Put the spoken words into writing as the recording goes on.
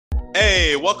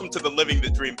Hey, welcome to the Living the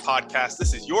Dream podcast.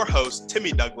 This is your host,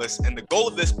 Timmy Douglas, and the goal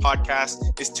of this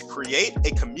podcast is to create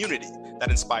a community that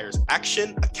inspires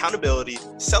action, accountability,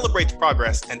 celebrates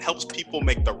progress, and helps people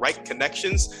make the right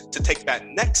connections to take that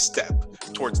next step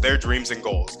towards their dreams and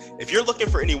goals. If you're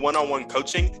looking for any one-on-one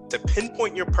coaching to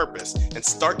pinpoint your purpose and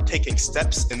start taking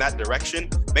steps in that direction,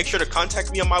 make sure to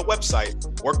contact me on my website,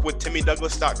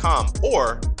 workwithtimmydouglas.com,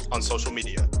 or on social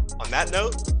media. On that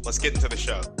note, let's get into the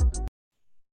show.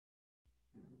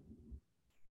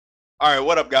 All right,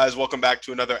 what up, guys? Welcome back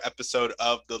to another episode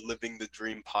of the Living the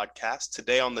Dream podcast.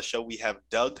 Today on the show, we have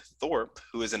Doug Thorpe,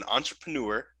 who is an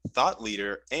entrepreneur, thought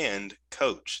leader, and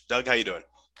coach. Doug, how you doing?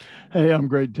 Hey, I'm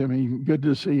great, Timmy. Good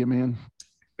to see you, man.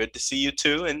 Good to see you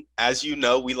too. And as you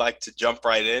know, we like to jump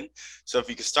right in. So if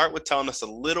you could start with telling us a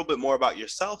little bit more about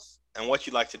yourself and what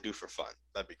you like to do for fun,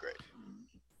 that'd be great.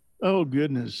 Oh,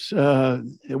 goodness.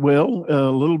 Well, a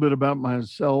little bit about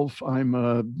myself. I'm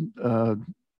a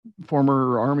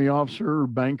former Army officer,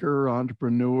 banker,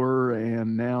 entrepreneur,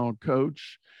 and now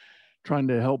coach, trying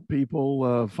to help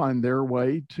people find their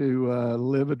way to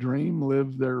live a dream,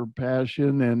 live their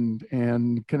passion,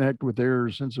 and connect with their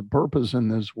sense of purpose in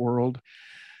this world.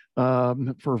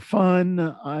 For fun,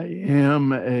 I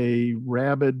am a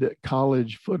rabid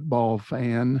college football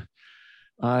fan.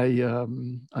 I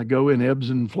go in ebbs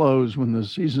and flows. When the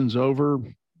season's over,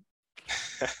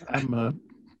 I'm a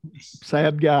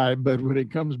sad guy, but when it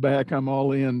comes back, I'm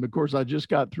all in. Of course, I just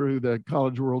got through the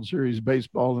College World Series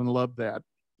baseball and love that.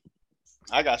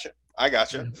 I got you.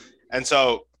 Yeah. And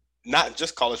so not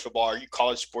just college football, are you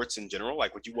college sports in general?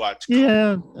 Like, would you watch?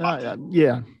 Yeah.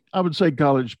 I would say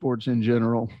college sports in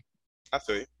general. I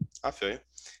feel you.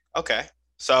 Okay.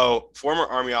 So former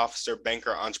Army officer,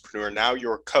 banker, entrepreneur, now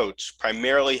you're a coach,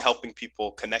 primarily helping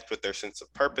people connect with their sense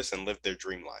of purpose and live their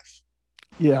dream life.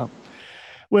 Yeah.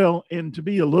 Well, and to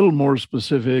be a little more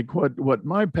specific, what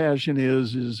my passion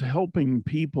is helping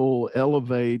people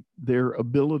elevate their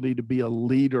ability to be a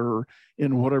leader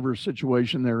in whatever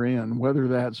situation they're in, whether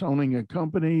that's owning a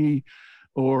company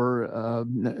or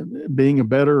being a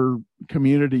better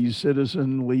community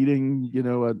citizen, leading,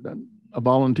 a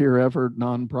volunteer effort,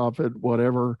 nonprofit,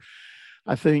 whatever.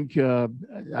 I think I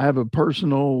have a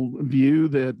personal view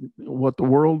that what the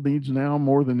world needs now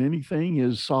more than anything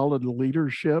is solid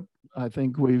leadership. I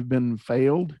think we've been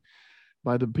failed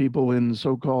by the people in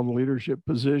so-called leadership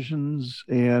positions.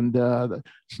 And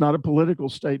it's not a political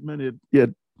statement.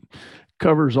 It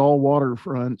covers all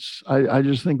waterfronts. I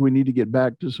just think we need to get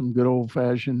back to some good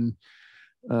old-fashioned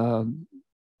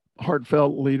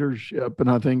heartfelt leadership. And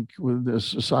I think with this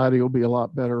society will be a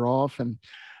lot better off. And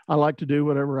I like to do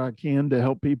whatever I can to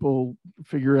help people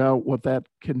figure out what that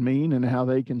can mean and how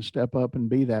they can step up and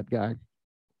be that guy.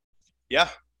 Yeah,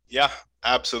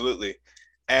 absolutely.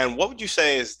 And what would you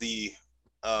say is the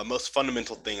most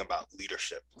fundamental thing about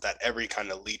leadership that every kind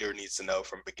of leader needs to know,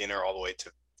 from beginner all the way to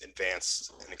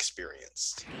advanced and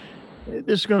experienced?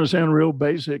 This is going to sound real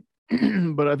basic,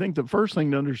 but I think the first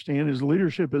thing to understand is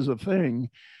leadership is a thing.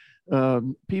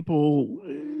 People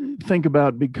think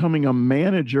about becoming a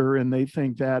manager and they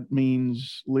think that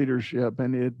means leadership,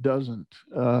 and it doesn't.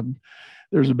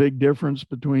 There's a big difference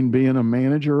between being a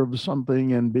manager of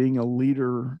something and being a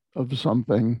leader of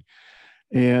something.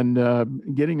 And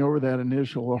getting over that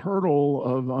initial hurdle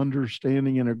of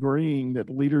understanding and agreeing that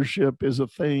leadership is a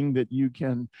thing that you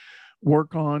can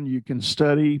work on, you can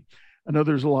study. I know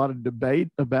there's a lot of debate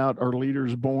about, are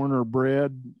leaders born or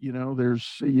bred? You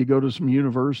go to some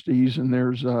universities and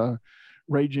there's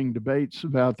raging debates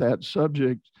about that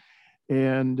subject.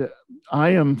 And I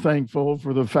am thankful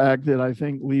for the fact that I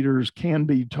think leaders can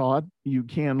be taught. You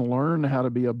can learn how to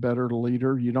be a better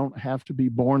leader. You don't have to be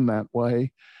born that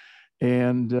way.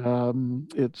 And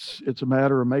it's a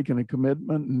matter of making a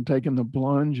commitment and taking the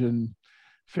plunge and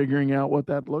figuring out what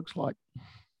that looks like.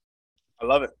 I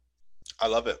love it.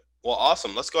 Well,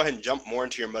 awesome. Let's go ahead and jump more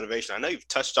into your motivation. I know you've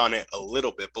touched on it a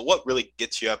little bit, but what really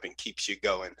gets you up and keeps you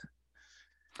going?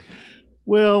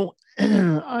 Well,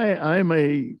 I'm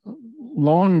a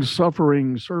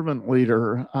long-suffering servant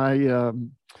leader.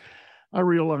 I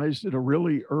realized at a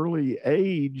really early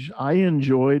age, I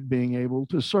enjoyed being able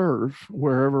to serve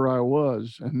wherever I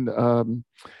was. And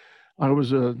I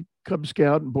was a Cub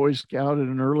Scout and Boy Scout at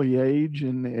an early age,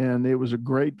 and it was a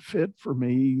great fit for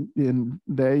me. And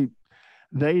they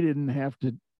didn't have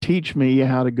to teach me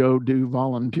how to go do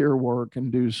volunteer work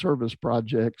and do service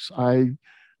projects. I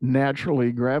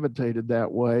naturally gravitated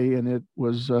that way, and it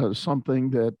was something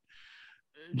that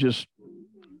just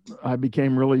I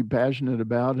became really passionate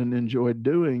about and enjoyed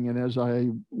doing. And as I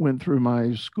went through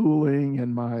my schooling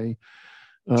and my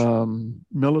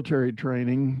military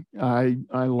training, I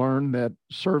learned that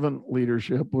servant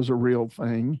leadership was a real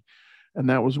thing. And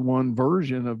that was one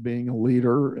version of being a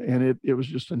leader. And it was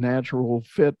just a natural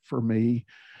fit for me.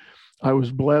 I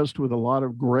was blessed with a lot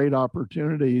of great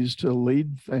opportunities to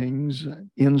lead things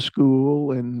in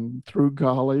school and through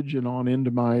college and on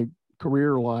into my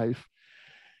career life.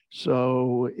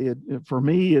 So for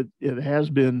me, it has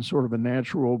been sort of a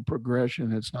natural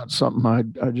progression. It's not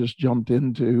something I just jumped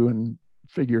into and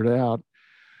figured out,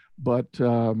 but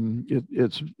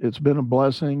it's been a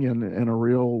blessing and a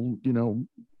real,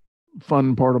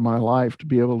 fun part of my life to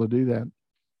be able to do that.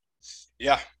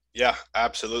 Yeah,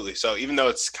 absolutely. So even though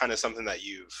it's kind of something that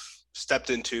you've stepped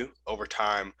into over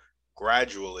time,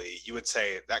 gradually, you would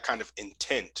say that kind of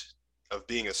intent of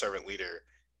being a servant leader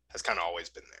has kind of always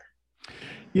been there.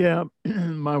 Yeah,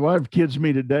 my wife kids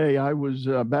me today. I was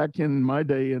back in my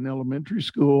day in elementary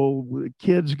school,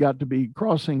 kids got to be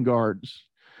crossing guards.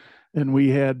 And we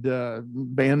had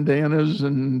bandanas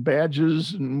and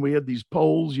badges, and we had these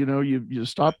poles. You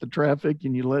stop the traffic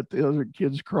and you let the other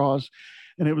kids cross,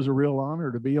 and it was a real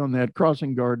honor to be on that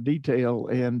crossing guard detail.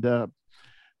 And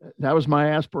that was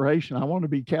my aspiration. I want to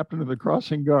be captain of the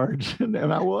crossing guards, and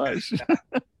I was.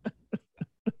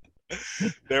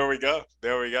 There we go.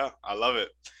 I love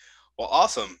it. Well,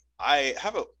 awesome. I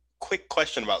have a quick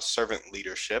question about servant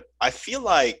leadership. I feel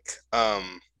like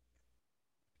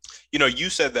you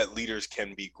said that leaders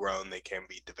can be grown, they can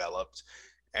be developed.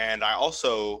 And I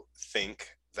also think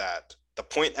that the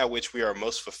point at which we are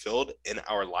most fulfilled in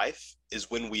our life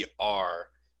is when we are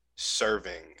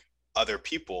serving other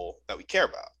people that we care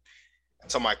about. And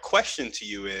so my question to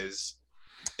you is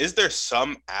there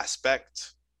some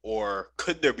aspect, or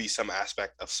could there be some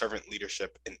aspect of servant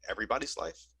leadership in everybody's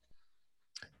life?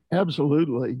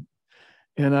 Absolutely.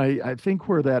 And I think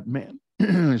where that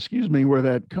where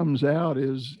that comes out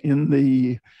is in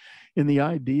the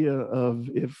idea of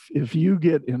if you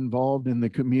get involved in the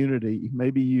community,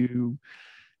 maybe you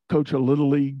coach a little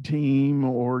league team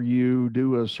or you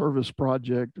do a service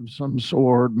project of some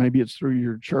sort, maybe it's through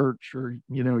your church or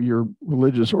your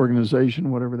religious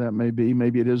organization, whatever that may be,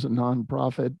 maybe it is a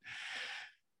nonprofit.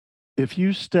 If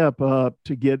you step up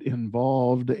to get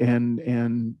involved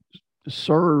and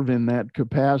serve in that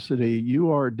capacity,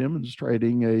 you are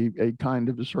demonstrating a kind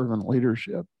of a servant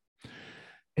leadership.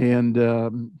 And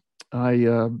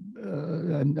I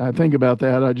think about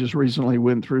that. I just recently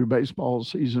went through baseball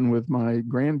season with my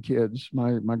grandkids,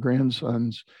 my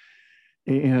grandsons,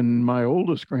 and my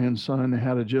oldest grandson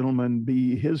had a gentleman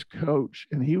be his coach,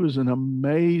 and he was an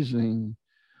amazing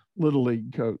little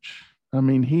league coach. I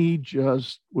mean, he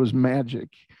just was magic.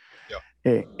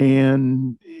 Yeah.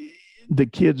 And the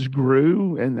kids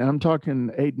grew, and I'm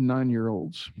talking 8 and 9 year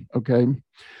olds. Okay.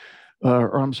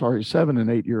 Or I'm sorry, 7 and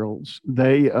 8 year olds.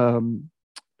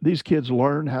 These kids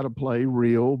learned how to play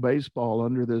real baseball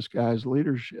under this guy's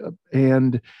leadership,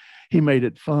 and he made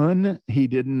it fun. He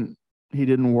didn't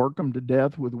work them to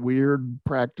death with weird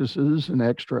practices and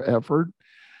extra effort.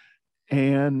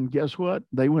 And guess what?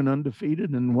 They went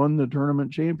undefeated and won the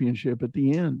tournament championship at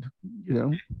the end.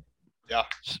 Yeah.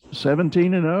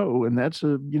 17-0. And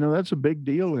that's a big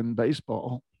deal in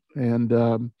baseball.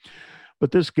 And,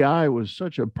 but this guy was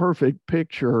such a perfect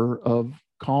picture of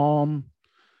calm,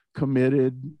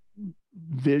 committed,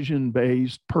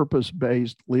 vision-based,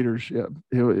 purpose-based leadership.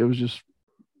 It was just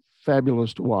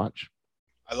fabulous to watch.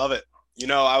 I love it.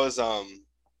 I was,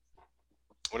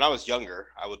 when I was younger,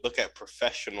 I would look at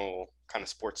professional kind of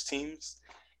sports teams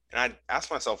and I'd ask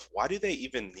myself, why do they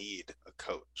even need a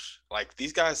coach? Like,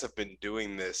 these guys have been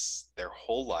doing this their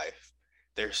whole life.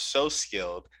 They're so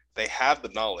skilled. They have the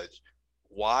knowledge.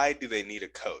 Why do they need a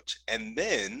coach? And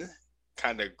then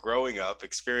kind of growing up,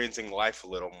 experiencing life a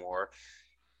little more,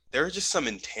 there are just some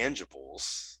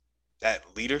intangibles that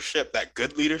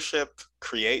good leadership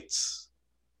creates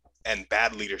and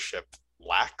bad leadership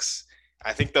lacks.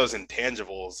 I think those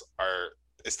intangibles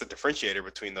it's the differentiator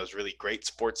between those really great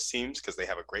sports teams because they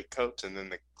have a great coach, and then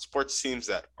the sports teams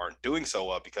that aren't doing so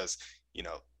well because,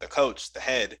 the coach, the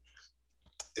head,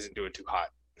 isn't doing too hot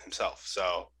himself.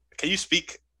 So can you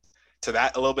speak to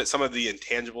that a little bit? Some of the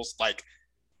intangibles, like,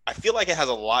 I feel like it has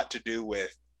a lot to do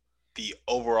with the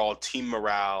overall team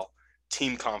morale,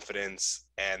 team confidence,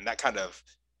 and that kind of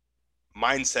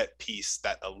mindset piece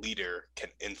that a leader can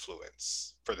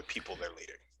influence for the people they're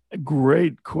leading.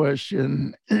 Great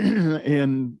question.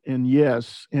 and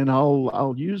yes, and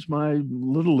I'll use my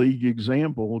little league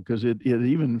example because it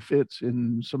even fits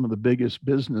in some of the biggest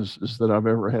businesses that I've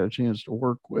ever had a chance to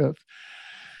work with.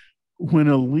 When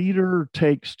a leader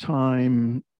takes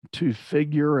time to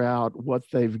figure out what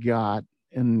they've got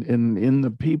in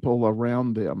the people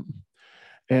around them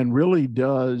and really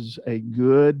does a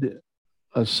good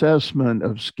assessment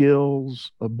of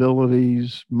skills,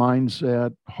 abilities,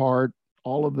 mindset, heart,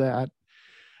 all of that,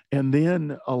 and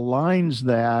then aligns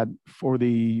that for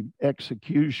the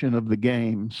execution of the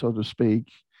game, so to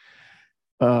speak,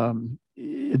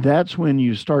 that's when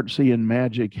you start seeing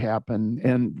magic happen.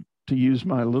 And to use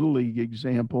my little league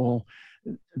example,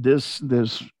 this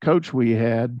coach we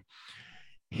had,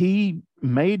 he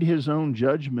made his own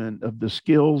judgment of the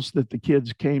skills that the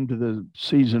kids came to the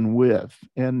season with,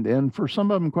 and for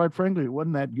some of them, quite frankly, it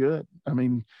wasn't that good. I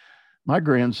mean, my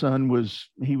grandson was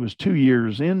 2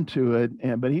 years into it,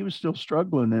 but he was still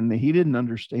struggling, and he didn't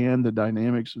understand the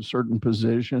dynamics of certain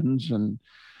positions and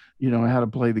how to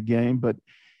play the game. But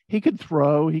he could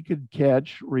throw, he could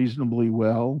catch reasonably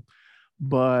well,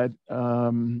 but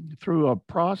through a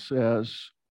process,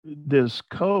 this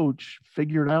coach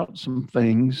figured out some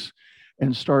things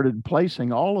and started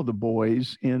placing all of the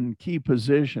boys in key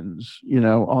positions,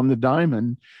 on the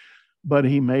diamond. But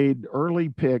he made early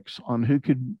picks on who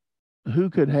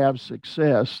could have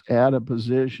success at a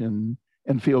position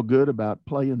and feel good about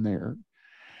playing there.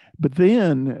 But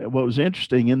then what was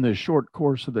interesting, in the short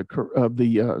course of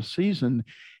the season,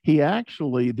 he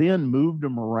actually then moved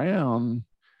them around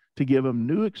to give them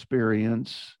new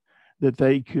experience, that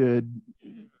they could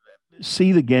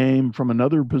see the game from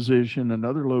another position,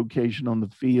 another location on the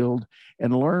field,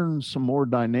 and learn some more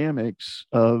dynamics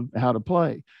of how to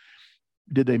play.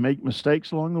 Did they make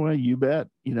mistakes along the way? You bet.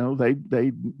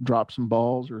 They dropped some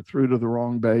balls or threw to the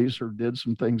wrong base or did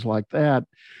some things like that.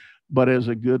 But as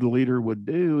a good leader would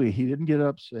do, he didn't get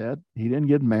upset. He didn't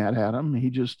get mad at him.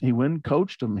 He went and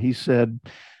coached him. He said,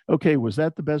 okay, was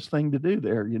that the best thing to do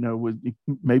there?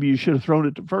 Maybe you should have thrown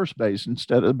it to first base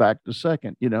instead of back to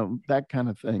second, that kind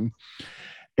of thing.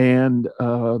 And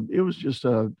it was just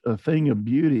a thing of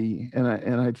beauty. And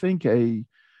I think a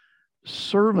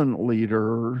servant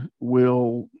leader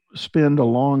will spend a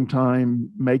long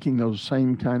time making those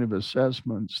same kind of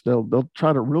assessments. They'll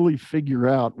try to really figure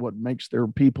out what makes their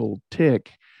people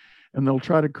tick, and they'll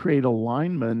try to create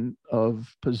alignment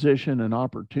of position and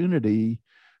opportunity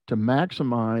to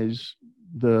maximize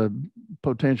the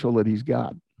potential that he's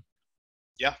got.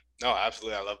 Yeah, no,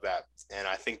 absolutely. I love that. And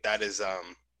I think that is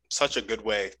such a good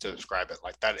way to describe it.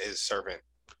 Like, that is servant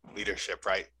leadership,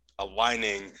 right?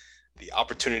 Aligning the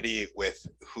opportunity with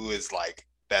who is like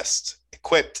best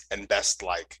equipped and best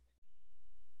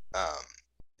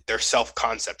their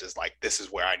self-concept is like, this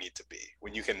is where I need to be.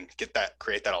 When you can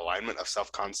create that alignment of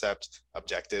self-concept,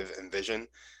 objective, and vision,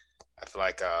 I feel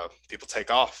like people take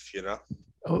off,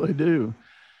 Oh, they do.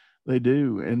 They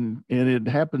do. And it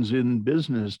happens in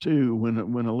business too.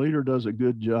 When a leader does a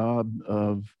good job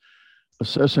of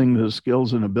assessing the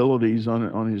skills and abilities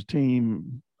on his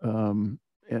team,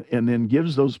 and then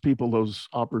gives those people those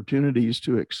opportunities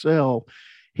to excel,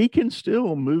 he can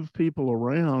still move people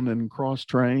around and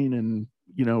cross-train and,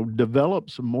 develop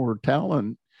some more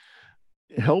talent,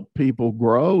 help people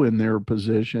grow in their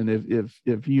position.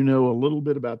 If you know a little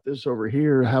bit about this over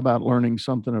here, how about learning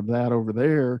something of that over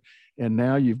there? And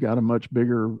now you've got a much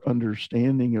bigger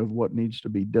understanding of what needs to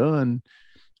be done,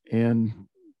 and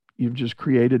you've just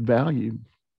created value.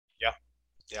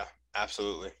 Yeah,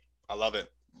 absolutely. I love it.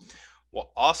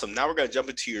 Well, awesome. Now we're going to jump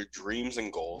into your dreams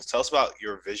and goals. Tell us about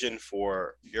your vision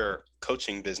for your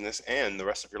coaching business and the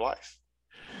rest of your life.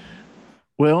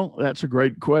 Well, that's a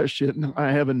great question.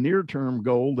 I have a near-term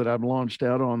goal that I've launched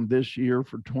out on this year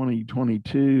for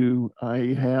 2022. I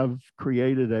have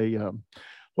created a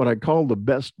what I call the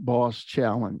Best Boss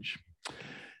Challenge.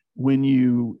 When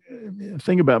you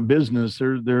think about business,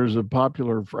 there's a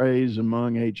popular phrase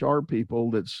among HR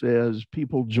people that says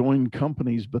people join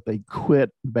companies, but they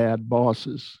quit bad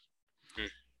bosses.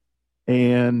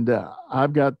 And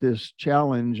I've got this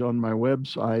challenge on my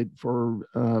website for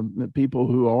people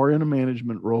who are in a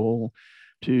management role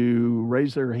to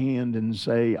raise their hand and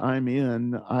say, I'm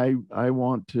in. I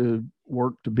want to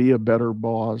work to be a better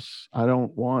boss. I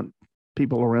don't want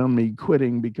people around me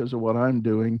quitting because of what I'm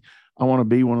doing. I want to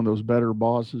be one of those better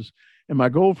bosses. And my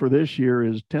goal for this year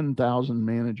is 10,000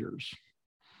 managers.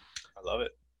 I love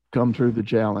it. Come through the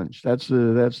challenge. That's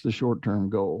the short-term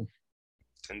goal.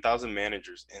 10,000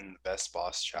 managers in the Best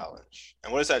Boss Challenge.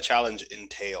 And what does that challenge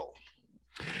entail?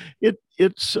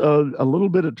 It's a little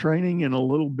bit of training and a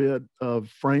little bit of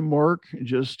framework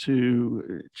just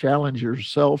to challenge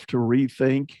yourself to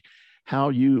rethink how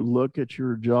you look at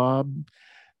your job.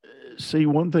 See,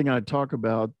 one thing I talk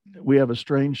about, we have a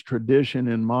strange tradition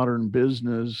in modern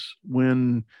business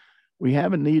when we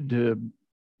have a need to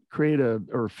create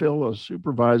or fill a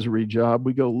supervisory job.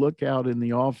 We go look out in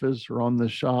the office or on the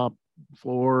shop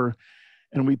floor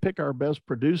and we pick our best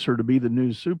producer to be the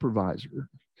new supervisor.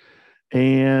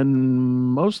 And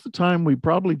most of the time, we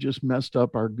probably just messed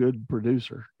up our good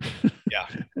producer. Yeah.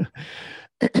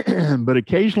 But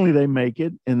occasionally they make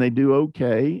it and they do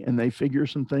okay and they figure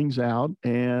some things out.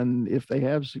 And if they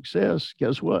have success,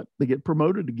 guess what? They get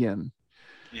promoted again.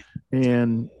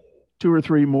 And 2 or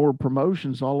 3 more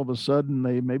promotions, all of a sudden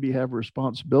they maybe have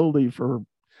responsibility for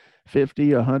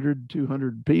 50, 100,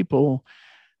 200 people,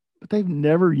 but they've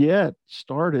never yet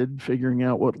started figuring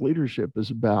out what leadership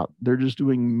is about. They're just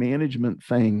doing management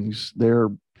things. They're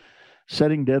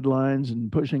setting deadlines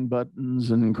and pushing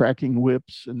buttons and cracking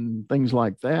whips and things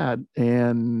like that.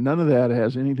 And none of that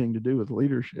has anything to do with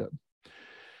leadership.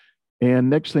 And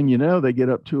next thing you know, they get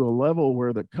up to a level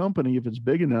where the company, if it's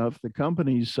big enough, the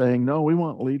company's saying, no, we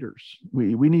want leaders.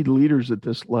 We need leaders at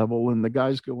this level. And the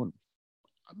guy's going,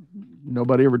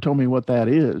 nobody ever told me what that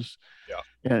is. Yeah.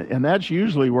 And that's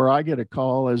usually where I get a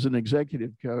call as an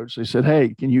executive coach. They said,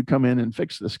 hey, can you come in and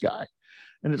fix this guy?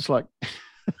 And it's like,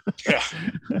 yeah.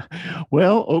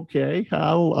 Well, okay,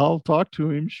 I'll talk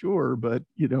to him, sure, but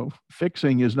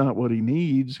fixing is not what he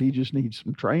needs. He just needs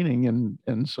some training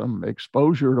and some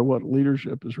exposure to what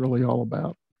leadership is really all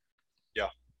about. Yeah,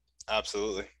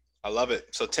 absolutely. I love it.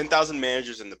 So 10,000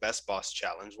 managers in the Best Boss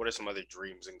Challenge. What are some other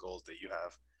dreams and goals that you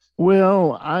have?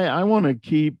 Well, I want to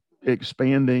keep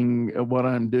expanding what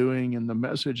I'm doing and the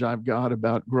message I've got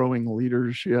about growing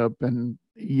leadership. And,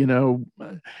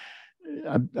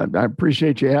 I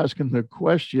appreciate you asking the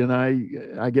question.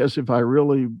 I guess if I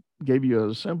really gave you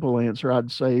a simple answer, I'd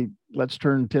say let's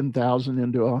turn 10,000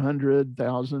 into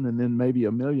 100,000 and then maybe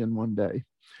 1 million one day.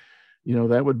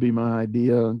 That would be my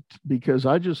idea, because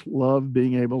I just love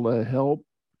being able to help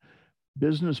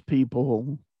business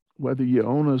people, whether you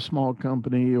own a small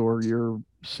company or you're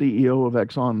CEO of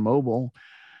ExxonMobil.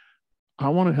 I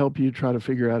want to help you try to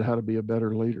figure out how to be a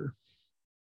better leader.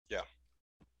 Yeah.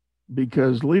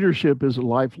 Because leadership is a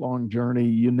lifelong journey.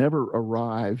 You never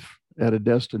arrive at a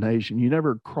destination. You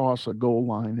never cross a goal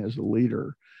line as a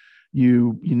leader.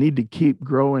 You need to keep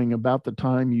growing. About the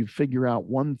time you figure out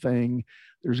one thing,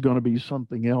 there's going to be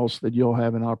something else that you'll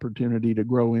have an opportunity to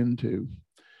grow into.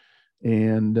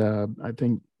 And I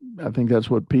think that's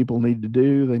what people need to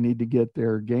do. They need to get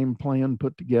their game plan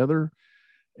put together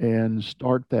and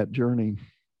start that journey.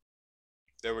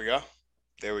 There we go.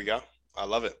 I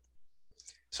love it.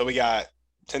 So we got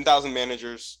 10,000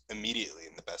 managers immediately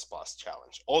in the Best Boss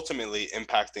Challenge, ultimately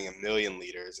impacting 1 million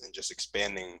leaders and just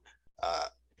expanding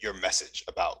your message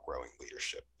about growing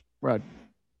leadership. Right.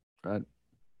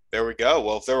 There we go.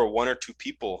 Well, if there were 1 or 2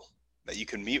 people that you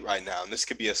can meet right now, and this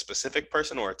could be a specific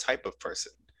person or a type of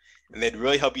person, and they'd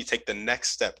really help you take the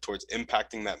next step towards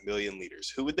impacting that 1 million leaders,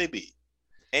 who would they be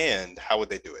and how would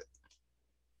they do it?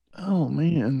 Oh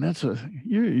man,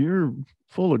 you're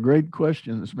full of great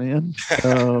questions, man.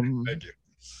 Thank you.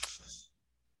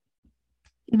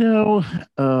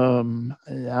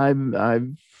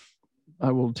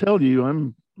 I will tell you,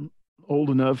 I'm old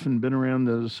enough and been around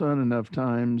the sun enough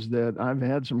times that I've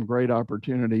had some great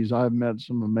opportunities. I've met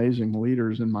some amazing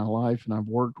leaders in my life and I've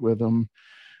worked with them.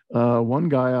 One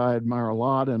guy I admire a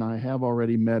lot, and I have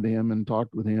already met him and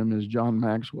talked with him, is John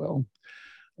Maxwell.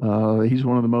 He's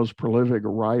one of the most prolific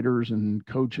writers and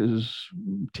coaches,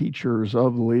 teachers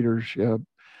of leadership.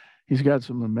 He's got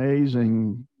some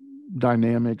amazing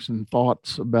dynamics and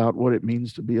thoughts about what it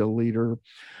means to be a leader.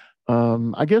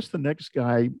 I guess the next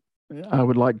guy I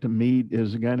would like to meet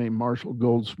is a guy named Marshall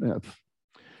Goldsmith.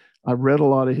 I've read a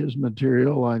lot of his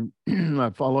material. I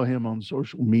follow him on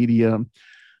social media.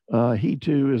 He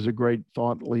too is a great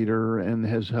thought leader and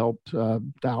has helped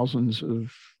thousands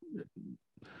of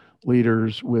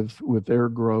leaders with their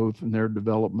growth and their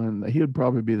development. He would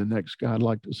probably be the next guy I'd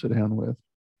like to sit down with.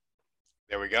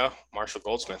 There we go. Marshall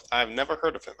Goldsmith. I've never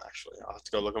heard of him, actually. I'll have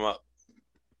to go look him up.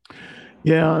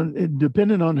 Yeah,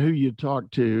 depending on who you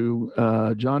talk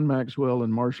to, John Maxwell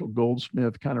and Marshall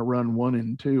Goldsmith kind of run 1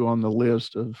 and 2 on the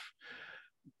list of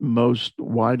most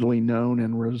widely known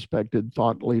and respected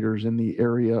thought leaders in the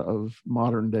area of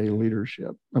modern day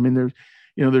leadership. I mean,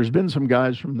 there's been some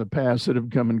guys from the past that have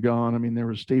come and gone. I mean, there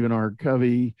was Stephen R.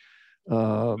 Covey,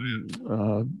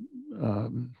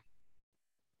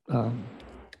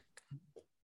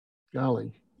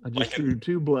 golly, I just drew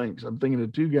 2 blanks. I'm thinking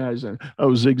of 2 guys. Zig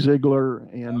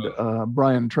Ziglar and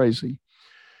Brian Tracy.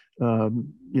 They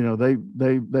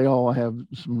all have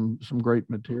some great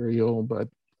material, but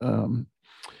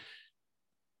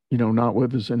not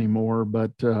with us anymore.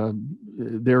 But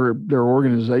their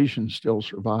organizations still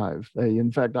survive.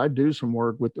 In fact, I do some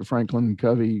work with the Franklin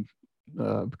Covey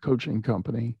coaching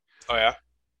company. Oh yeah.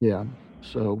 Yeah.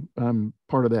 So I'm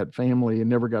part of that family and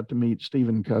never got to meet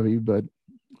Stephen Covey, but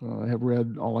I have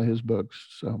read all of his books.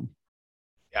 So,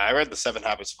 Yeah, I read The 7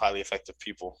 Habits of Highly Effective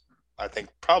People. I think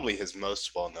probably his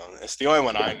most well known. It's the only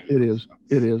one I know. It is.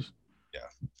 It is. Yeah,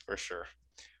 for sure.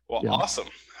 Well, Yeah. awesome.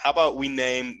 How about we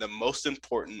name the most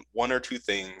important one or two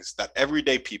things that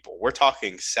everyday people, we're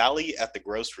talking Sally at the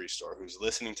grocery store who's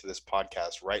listening to this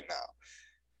podcast right now,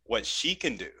 what she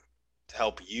can do to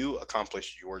help you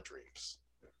accomplish your dreams?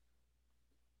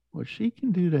 What she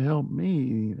can do to help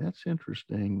me, that's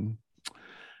interesting.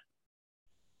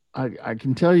 I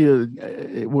can tell you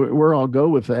where I'll go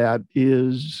with that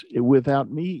is without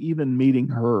me even meeting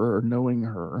her or knowing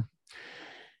her.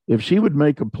 If she would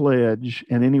make a pledge,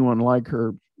 and anyone like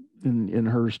her in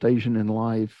her station in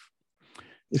life,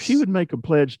 if she would make a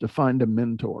pledge to find a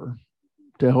mentor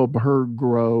to help her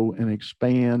grow and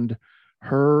expand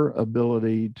her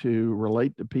ability to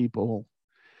relate to people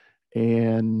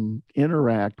and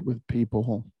interact with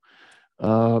people,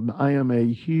 I am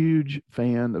a huge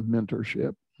fan of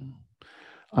mentorship.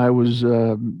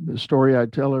 The story I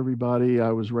tell everybody,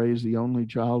 I was raised the only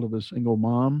child of a single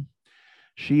mom.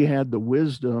 She had the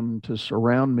wisdom to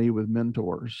surround me with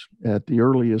mentors at the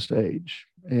earliest age.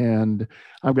 And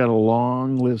I've got a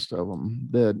long list of them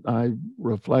that I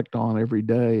reflect on every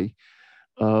day,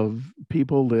 of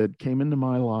people that came into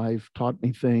my life, taught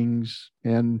me things,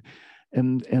 and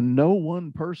no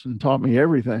one person taught me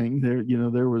everything.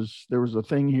 There was a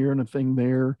thing here and a thing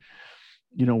there.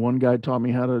 One guy taught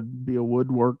me how to be a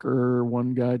woodworker.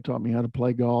 One guy taught me how to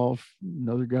play golf.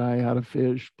 Another guy how to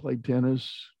fish, play tennis.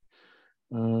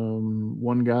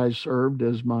 One guy served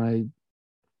as my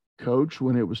coach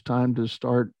when it was time to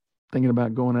start thinking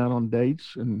about going out on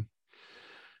dates and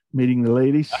meeting the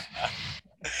ladies.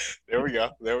 There we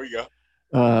go. There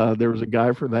was a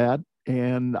guy for that.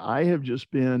 And I have just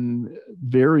been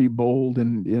very bold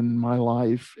in my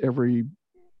life every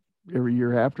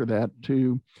year after that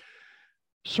to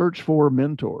search for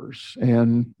mentors.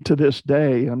 And to this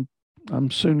day,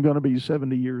 I'm soon going to be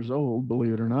 70 years old,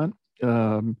 believe it or not.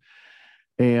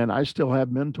 And I still have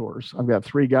mentors. I've got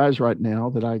 3 guys right now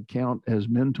that I count as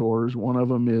mentors. One of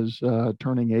them is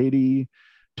turning 80.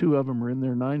 2 of them are in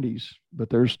their 90s, but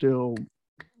they're still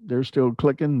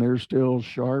clicking. They're still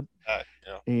sharp.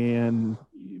 Yeah. And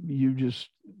you just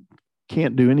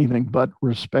can't do anything but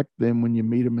respect them when you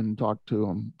meet them and talk to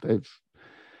them. They've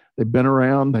been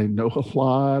around. They know a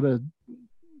lot of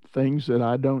things that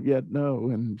I don't yet know,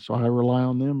 and so I rely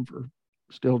on them for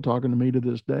still talking to me to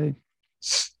this day.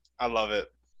 I love it.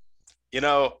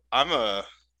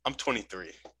 I'm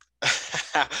 23.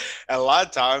 And a lot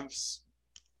of times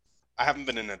I haven't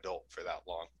been an adult for that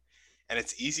long, and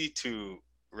it's easy to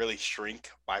really shrink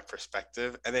my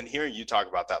perspective. And then hearing you talk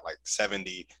about that, like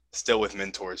 70, still with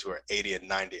mentors who are 80 and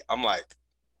 90, I'm like,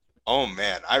 oh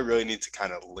man, I really need to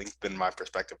kind of lengthen my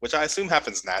perspective, which I assume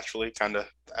happens naturally kind of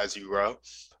as you grow.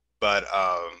 But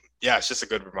yeah, it's just a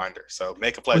good reminder. So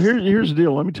make a pledge. Well, here's the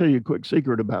deal. Let me tell you a quick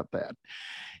secret about that.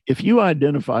 If you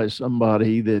identify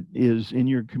somebody that is in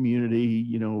your community,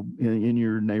 in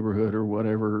your neighborhood or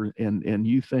whatever, and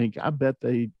you think, I bet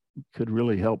they could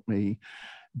really help me,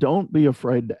 don't be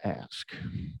afraid to ask.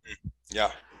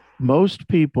 Yeah. Most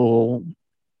people,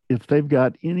 if they've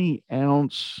got any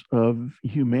ounce of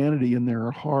humanity in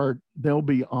their heart, they'll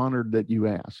be honored that you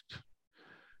asked.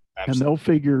 Absolutely. And they'll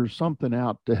figure something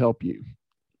out to help you.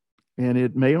 And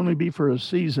it may only be for a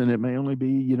season. It may only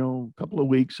be, a couple of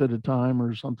weeks at a time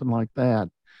or something like that.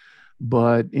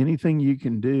 But anything you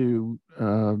can do,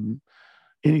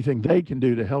 anything they can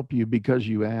do to help you because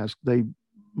you ask, they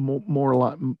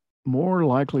more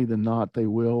likely than not, they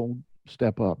will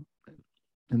step up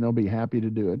and they'll be happy to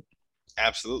do it.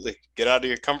 Absolutely. Get out of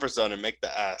your comfort zone and make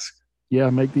the ask. Yeah,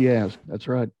 make the ask. That's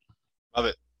right. Love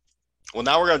it. Well,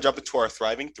 now we're going to jump into our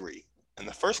Thriving 3. And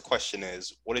the first question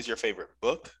is, what is your favorite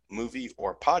book, movie,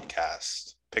 or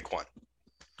podcast? Pick one.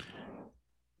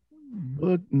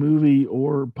 Book, movie,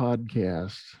 or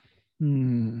podcast?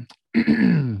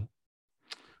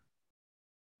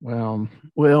 Well,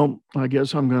 I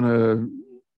guess I'm going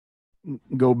to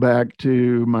go back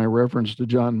to my reference to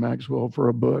John Maxwell for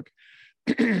a book.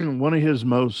 One of his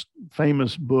most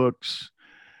famous books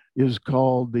is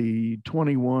called The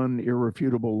 21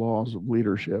 Irrefutable Laws of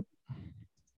Leadership.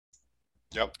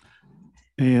 Yep.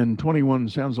 And 21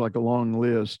 sounds like a long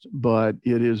list, but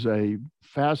it is a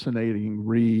fascinating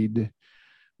read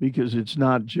because it's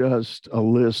not just a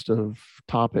list of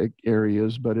topic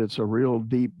areas, but it's a real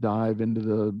deep dive into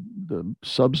the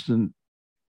substance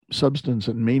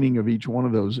and meaning of each one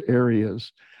of those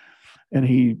areas. And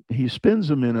he spins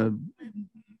them in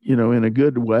a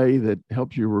good way that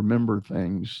helps you remember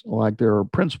things. Like there are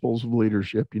principles of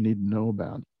leadership you need to know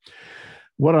about.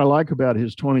 What I like about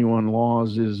his 21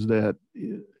 laws is that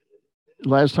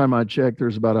last time I checked,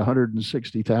 there's about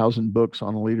 160,000 books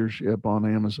on leadership on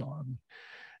Amazon.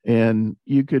 And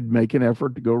you could make an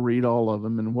effort to go read all of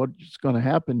them. And what's going to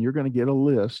happen, you're going to get a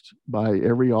list by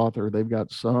every author. They've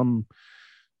got some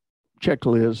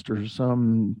checklist or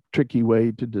some tricky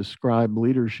way to describe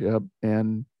leadership,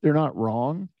 and they're not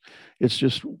wrong. It's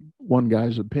just one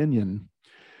guy's opinion.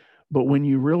 But when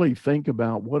you really think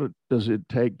about what does it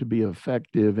take to be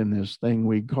effective in this thing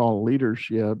we call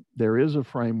leadership, there is a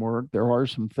framework. There are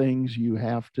some things you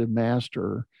have to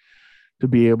master to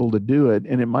be able to do it.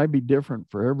 And it might be different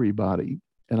for everybody.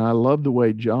 And I love the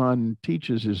way John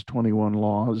teaches his 21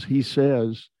 laws. He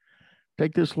says,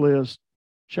 take this list,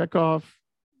 check off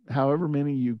however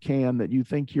many you can that you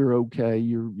think you're okay,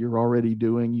 you're already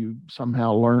doing, you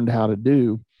somehow learned how to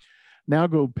do. Now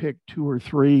go pick 2 or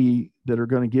 3 that are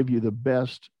going to give you the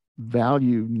best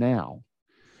value now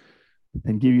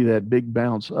and give you that big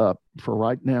bounce up for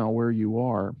right now where you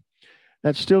are.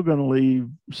 That's still going to leave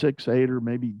 6, 8, or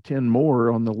maybe 10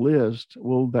 more on the list.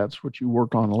 Well, that's what you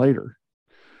work on later.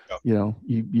 You know,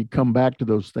 you come back to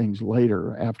those things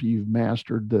later after you've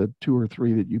mastered the 2 or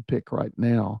 3 that you pick right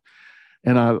now.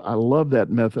 And I love that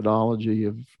methodology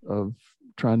of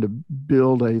trying to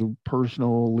build a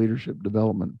personal leadership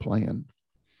development plan.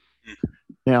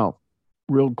 Now,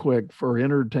 real quick, for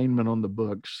entertainment on the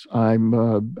books, I'm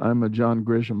a John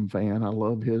Grisham fan. I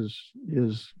love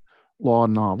his law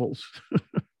novels.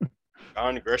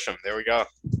 John Grisham, there we go.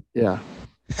 Yeah,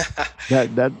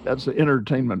 that's the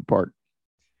entertainment part.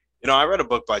 You know, I read a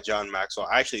book by John Maxwell.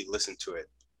 I actually listened to it,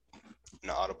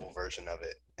 an audible version of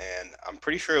it, and I'm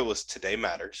pretty sure it was Today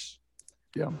Matters.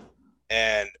 Yeah.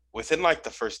 And within like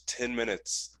the first 10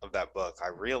 minutes of that book, I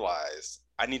realized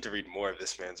I need to read more of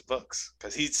this man's books,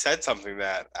 because he said something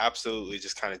that absolutely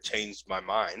just kind of changed my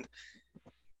mind.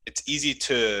 It's easy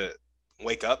to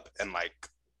wake up and like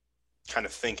kind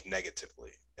of think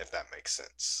negatively, if that makes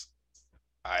sense.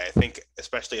 I think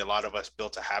especially a lot of us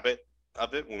built a habit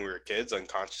of it when we were kids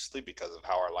unconsciously because of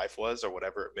how our life was or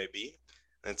whatever it may be.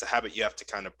 And it's a habit you have to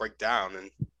kind of break down and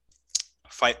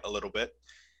fight a little bit.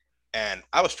 And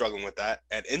I was struggling with that.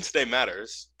 And in Today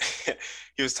Matters,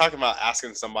 he was talking about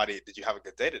asking somebody, did you have a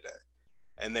good day today?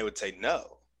 And they would say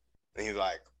no. And he's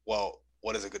like, well,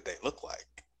 what does a good day look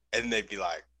like? And they'd be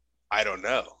like, I don't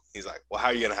know. He's like, well, how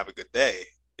are you going to have a good day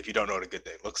if you don't know what a good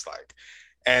day looks like?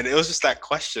 And it was just that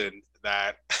question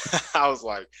that I was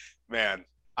like, man,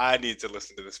 I need to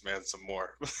listen to this man some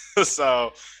more.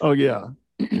 So. Oh, yeah.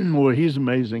 Well, he's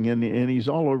amazing. And he's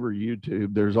all over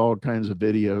YouTube. There's all kinds of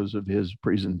videos of his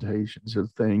presentations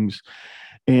of things.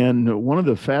 And one of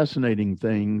the fascinating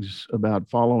things about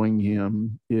following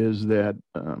him is that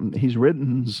he's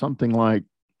written something like,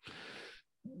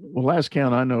 well, last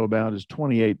count I know about is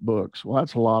 28 books. Well,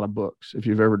 that's a lot of books if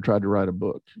you've ever tried to write a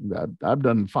book. I've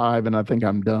done 5 and I think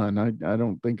I'm done. I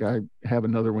don't think I have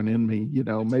another one in me. You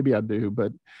know, maybe I do,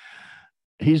 but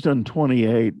he's done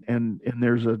 28. And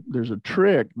there's a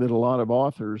trick that a lot of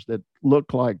authors that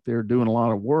look like they're doing a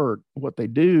lot of work, what they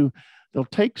do, they'll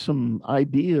take some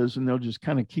ideas and they'll just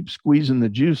kind of keep squeezing the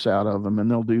juice out of them. And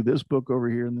they'll do this book over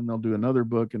here, and then they'll do another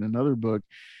book and another book.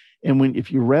 And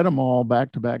if you read them all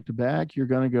back to back to back, you're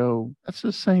going to go, that's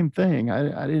the same thing.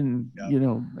 I didn't, you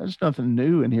know, there's nothing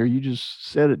new in here. You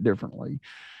just said it differently.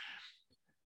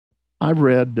 I've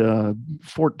read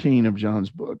 14 of John's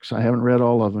books. I haven't read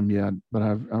all of them yet, but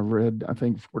I've read, I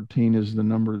think 14 is the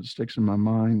number that sticks in my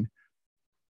mind.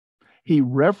 He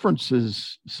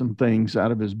references some things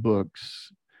out of his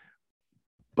books,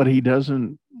 but he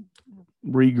doesn't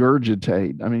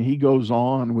regurgitate. I mean, he goes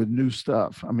on with new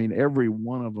stuff. I mean, every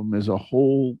one of them is a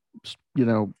whole, you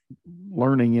know,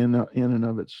 learning in and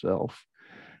of itself.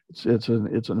 It's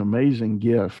an amazing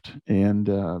gift, and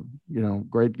you know,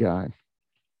 great guy.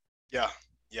 Yeah,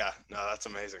 no, that's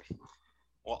amazing.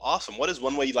 Well, awesome. What is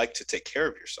one way you like to take care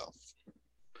of yourself?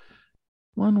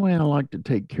 One way I like to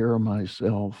take care of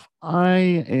myself, I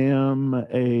am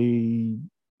a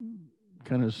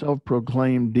kind of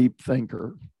self-proclaimed deep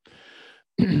thinker.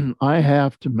 I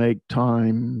have to make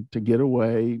time to get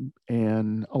away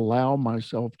and allow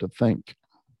myself to think.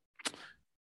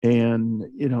 And,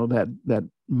 you know, that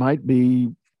might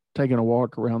be taking a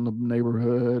walk around the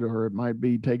neighborhood, or it might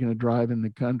be taking a drive in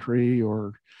the country,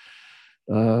 or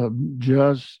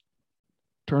just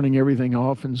turning everything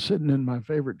off and sitting in my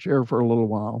favorite chair for a little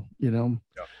while, you know.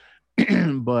 Yeah.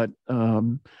 But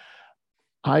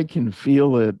I can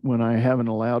feel it when I haven't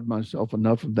allowed myself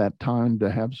enough of that time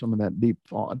to have some of that deep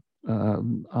thought.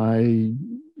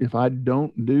 If I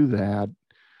don't do that,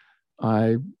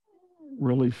 I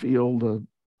really feel the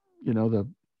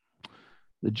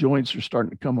the joints are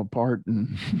starting to come apart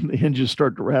and the hinges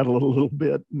start to rattle a little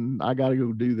bit. And I got to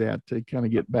go do that to kind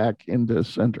of get back into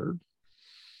center.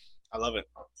 I love it.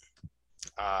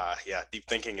 Yeah, deep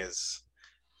thinking is,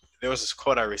 there was this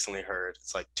quote I recently heard.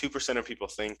 It's like 2% of people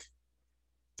think,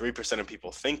 3% of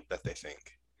people think that they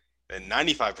think, and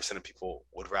 95% of people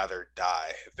would rather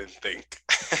die than think.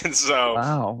 And so,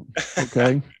 wow.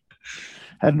 Okay.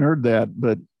 Hadn't heard that,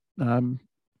 but I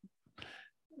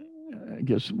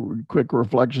guess quick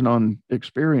reflection on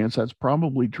experience, that's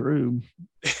probably true.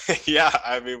 yeah,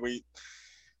 I mean,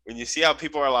 when you see how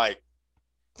people are like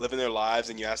living their lives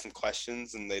and you ask them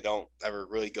questions and they don't ever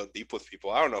really go deep with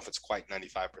people, I don't know if it's quite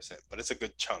 95%, but it's a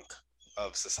good chunk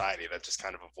of society that just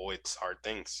kind of avoids hard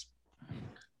things.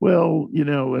 Well,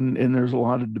 and there's a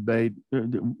lot of debate.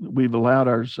 We've allowed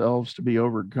ourselves to be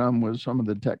overcome with some of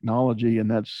the technology,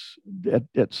 and that's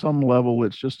at some level,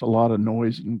 it's just a lot of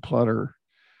noise and clutter.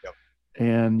 Yep.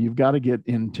 And you've got to get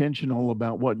intentional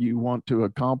about what you want to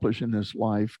accomplish in this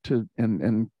life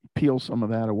and peel some of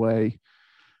that away,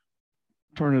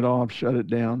 turn it off, shut it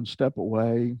down, step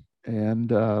away. And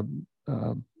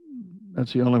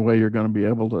that's the only way you're going to be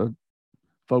able to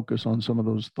focus on some of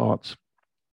those thoughts.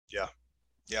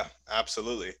 Yeah,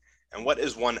 absolutely. And what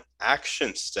is one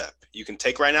action step you can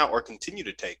take right now or continue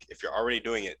to take if you're already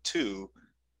doing it to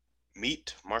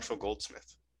meet Marshall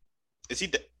Goldsmith? Is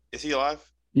he alive?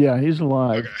 Yeah, he's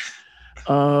alive.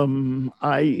 Okay.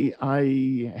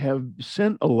 I have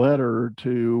sent a letter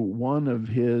to one of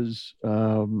his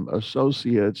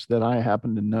associates that I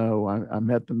happen to know. I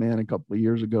met the man a couple of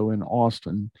years ago in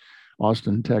Austin,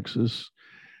 Texas,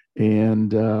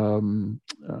 and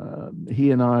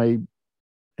he and I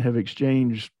have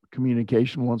exchanged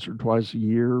communication once or twice a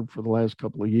year for the last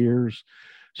couple of years.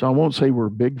 So I won't say we're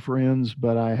big friends,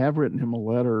 but I have written him a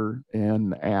letter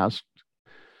and asked,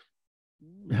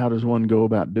 how does one go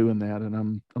about doing that?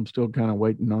 And I'm still kind of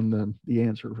waiting on the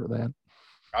answer for that.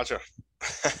 Gotcha.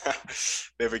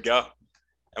 There we go.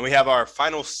 And we have our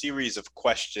final series of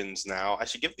questions now. I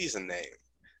should give these a name.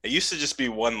 It used to just be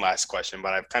one last question,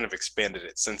 but I've kind of expanded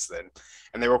it since then.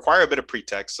 And they require a bit of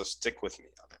pretext, so stick with me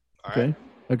on it. All right?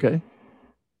 Okay.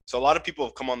 So a lot of people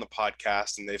have come on the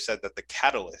podcast and they've said that the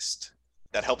catalyst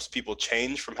that helps people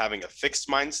change from having a fixed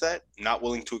mindset, not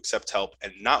willing to accept help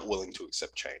and not willing to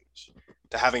accept change,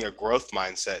 to having a growth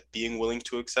mindset, being willing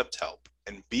to accept help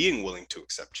and being willing to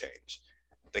accept change.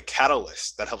 The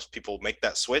catalyst that helps people make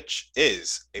that switch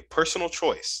is a personal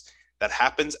choice that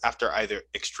happens after either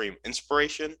extreme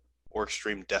inspiration or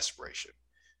extreme desperation.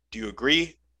 Do you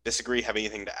agree, disagree, have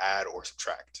anything to add or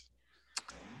subtract?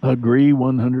 Agree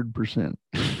 100%.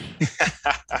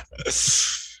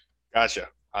 Gotcha.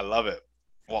 I love it.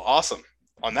 Well, awesome.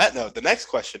 On that note, the next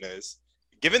question is,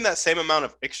 given that same amount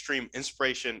of extreme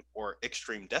inspiration or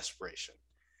extreme desperation,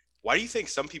 why do you think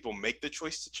some people make the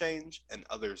choice to change and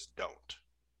others don't?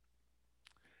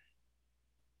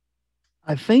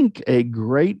 I think a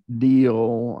great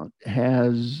deal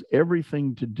has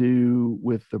everything to do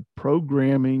with the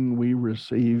programming we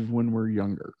receive when we're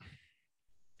younger.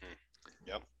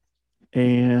 Yep.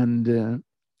 And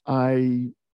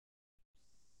I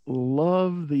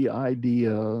love the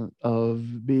idea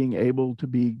of being able to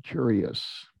be curious.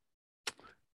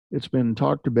 It's been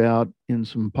talked about in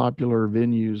some popular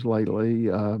venues lately.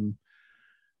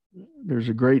 There's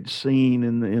a great scene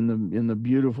in the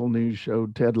beautiful new show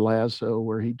Ted Lasso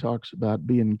where he talks about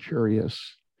being curious.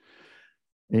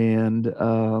 And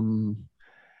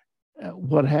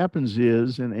what happens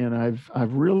is, and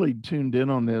I've really tuned in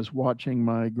on this watching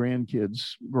my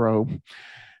grandkids grow.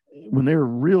 When they're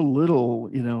real little,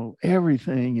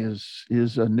 everything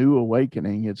is a new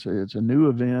awakening. It's a new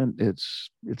event. It's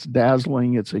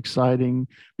dazzling. It's exciting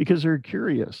because they're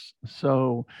curious.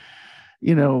 So,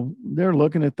 they're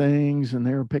looking at things and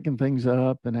they're picking things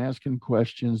up and asking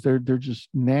questions. They're just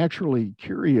naturally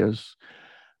curious.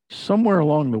 Somewhere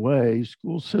along the way,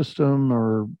 school system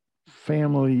or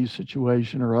family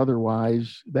situation or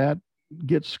otherwise, that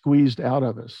gets squeezed out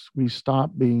of us. We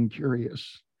stop being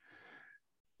curious.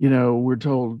 We're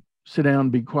told, sit down,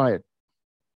 be quiet.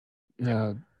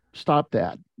 Stop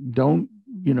that. Don't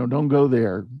go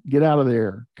there. Get out of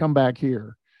there. Come back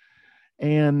here.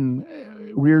 And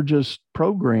we're just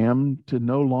programmed to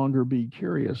no longer be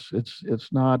curious.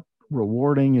 It's not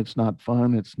rewarding. It's not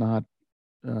fun. It's not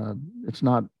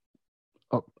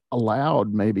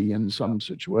allowed maybe in some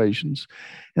situations.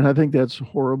 And I think that's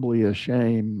horribly a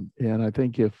shame. And I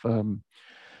think if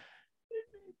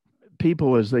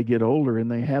people, as they get older and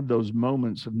they have those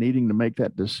moments of needing to make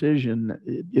that decision,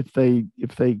 if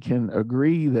they can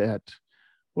agree that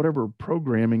whatever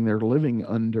programming they're living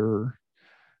under,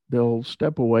 they'll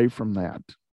step away from that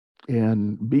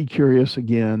and be curious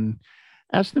again.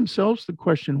 Ask themselves the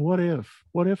question, what if?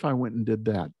 What if I went and did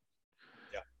that?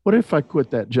 Yeah. What if I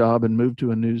quit that job and moved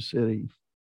to a new city?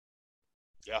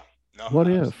 Yeah. No, What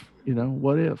if? absolutely.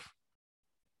 What if?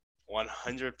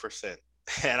 100%.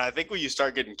 And I think when you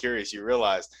start getting curious, you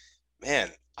realize, man,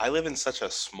 I live in such a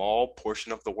small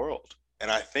portion of the world, and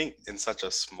I think in such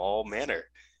a small manner.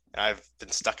 And I've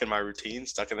been stuck in my routine,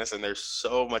 stuck in this, and there's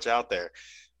so much out there.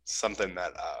 Something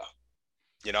that,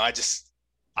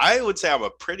 I would say I'm a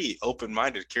pretty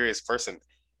open-minded, curious person.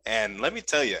 And let me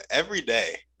tell you, every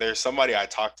day there's somebody I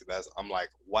talk to that I'm like,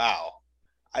 wow,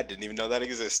 I didn't even know that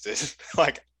existed,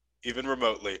 like even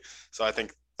remotely. So I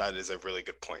think that is a really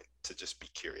good point to just be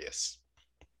curious.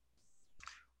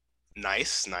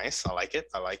 Nice, nice. I like it.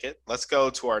 I like it. Let's go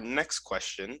to our next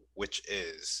question, which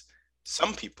is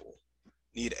some people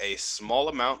need a small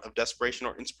amount of desperation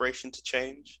or inspiration to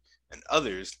change, and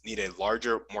others need a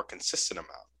larger, more consistent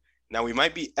amount. Now, we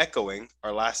might be echoing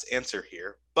our last answer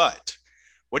here, but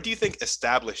what do you think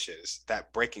establishes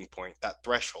that breaking point, that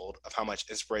threshold of how much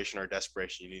inspiration or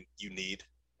desperation you need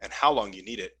and how long you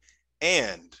need it?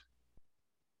 And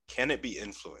can it be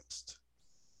influenced?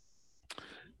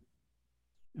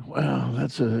 Well,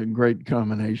 that's a great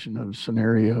combination of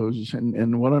scenarios.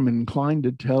 And what I'm inclined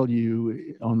to tell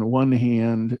you, on the one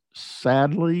hand,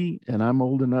 sadly, and I'm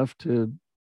old enough to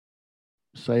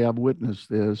say I've witnessed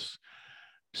this,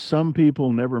 some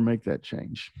people never make that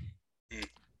change. Mm.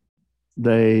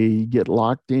 They get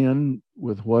locked in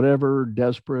with whatever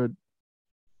desperate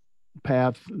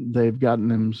path they've gotten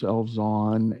themselves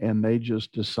on, and they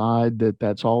just decide that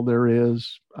that's all there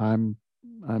is. I'm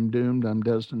doomed. I'm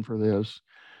destined for this.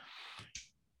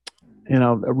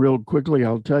 And real quickly,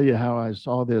 I'll tell you how I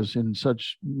saw this in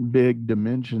such big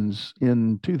dimensions.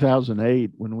 In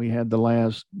 2008, when we had the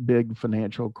last big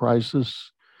financial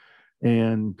crisis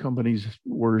and companies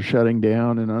were shutting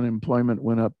down and unemployment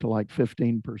went up to like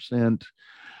 15%,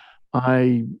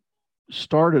 I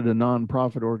started a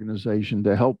nonprofit organization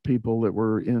to help people that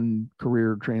were in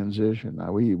career transition.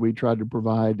 We tried to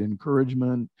provide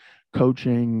encouragement,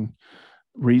 coaching,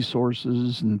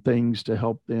 resources and things to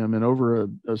help them. And over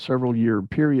a several year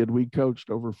period, we coached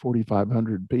over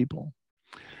 4,500 people.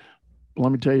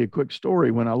 Let me tell you a quick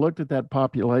story. When I looked at that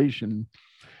population,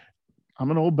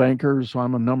 I'm an old banker, so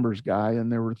I'm a numbers guy,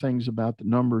 and there were things about the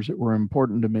numbers that were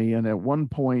important to me. And at one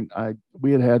point,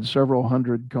 we had several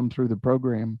hundred come through the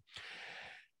program,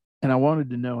 and I wanted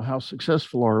to know how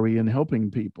successful are we in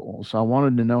helping people. So I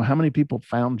wanted to know how many people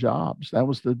found jobs. That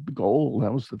was the goal.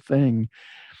 That was the thing.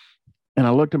 And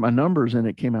I looked at my numbers and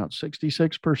it came out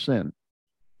 66%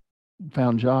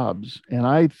 found jobs. And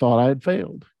I thought I had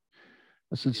failed.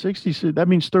 I said 66, that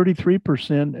means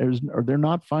 33% or they're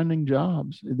not finding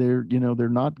jobs. They're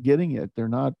not getting it. They're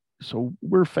not, so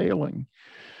we're failing.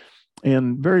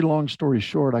 And very long story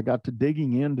short, I got to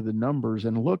digging into the numbers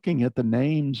and looking at the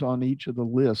names on each of the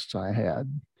lists I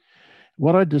had.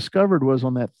 What I discovered was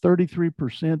on that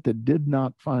 33% that did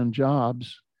not find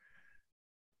jobs,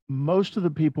 most of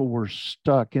the people were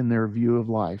stuck in their view of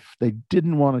life. They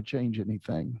didn't want to change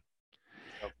anything.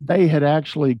 They had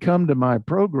actually come to my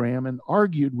program and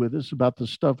argued with us about the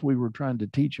stuff we were trying to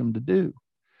teach them to do.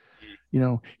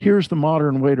 Here's the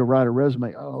modern way to write a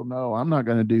resume. Oh, no, I'm not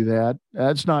going to do that.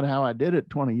 That's not how I did it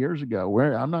 20 years ago.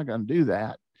 I'm not going to do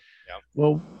that. Yeah.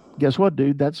 Well, guess what,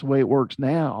 dude? That's the way it works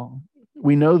now.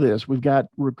 We know this. We've got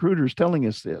recruiters telling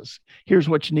us this. Here's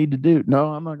what you need to do. No,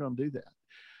 I'm not going to do that.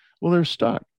 Well, they're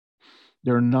stuck.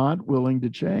 They're not willing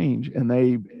to change. And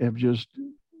they have just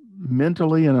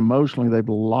mentally and emotionally, they've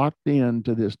locked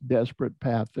into this desperate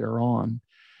path they're on.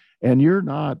 And you're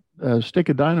not, a stick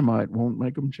of dynamite won't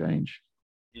make them change.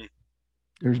 Mm.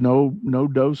 There's no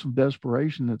dose of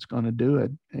desperation that's going to do it.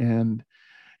 And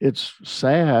it's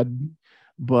sad,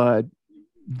 but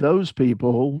those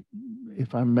people,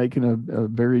 if I'm making a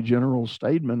very general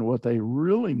statement, what they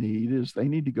really need is they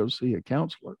need to go see a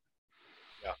counselor.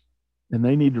 And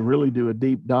they need to really do a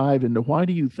deep dive into why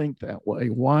do you think that way?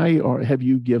 Have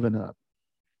you given up?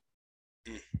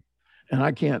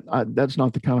 And that's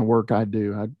not the kind of work I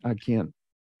do. I can't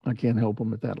help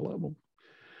them at that level.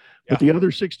 Yeah. But the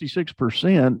other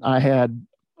 66%, I had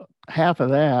half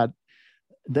of that.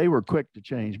 They were quick to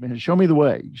change, man. Show me the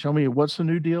way. Show me what's the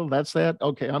new deal. That's that.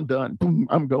 Okay, I'm done. Boom,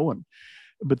 I'm going.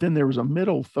 But then there was a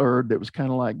middle third that was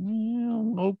kind of like,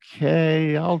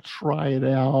 okay, I'll try it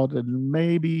out, and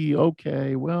maybe,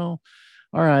 okay, well,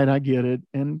 all right, I get it.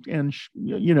 And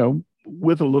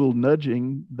with a little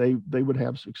nudging, they would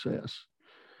have success.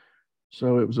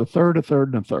 So it was a third, a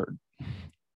third, and a third.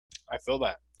 I feel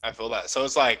that. So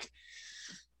it's like,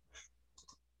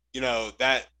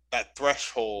 that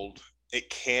threshold it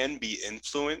can be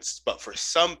influenced, but for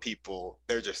some people,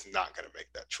 they're just not going to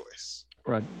make that choice.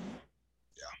 Right.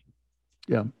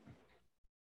 Yeah.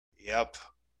 Yep.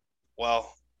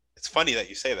 Well, it's funny that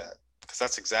you say that, because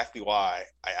that's exactly why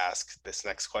I asked this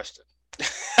next question.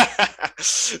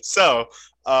 So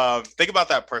think about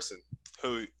that person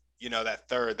who, that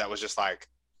third that was just like,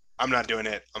 I'm not doing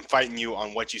it. I'm fighting you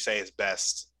on what you say is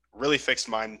best. Really fixed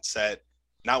mindset,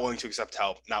 not willing to accept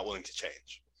help, not willing to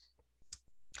change.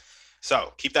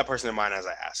 So keep that person in mind as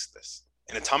I ask this.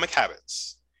 In Atomic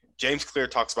Habits, James Clear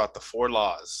talks about the 4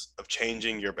 laws of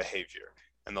changing your behavior.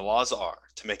 And the laws are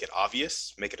to make it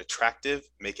obvious, make it attractive,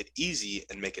 make it easy,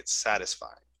 and make it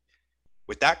satisfying.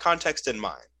 With that context in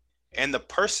mind, and the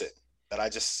person that I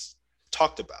just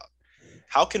talked about,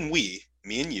 how can we,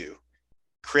 me and you,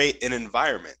 create an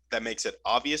environment that makes it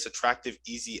obvious, attractive,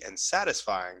 easy, and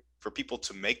satisfying for people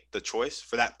to make the choice,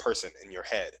 for that person in your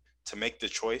head to make the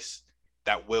choice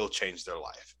that will change their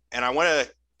life? And I want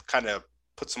to kind of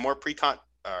put some more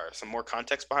some more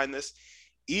context behind this.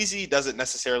 Easy doesn't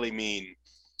necessarily mean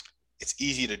it's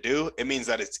easy to do. It means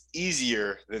that it's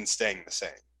easier than staying the same,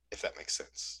 if that makes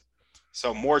sense.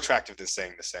 So more attractive than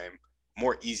staying the same,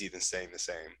 more easy than staying the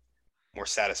same, more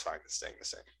satisfying than staying the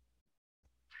same.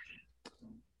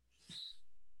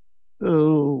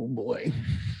 Oh boy.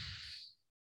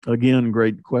 Again,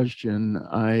 great question.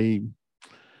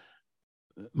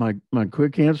 My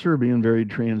quick answer, being very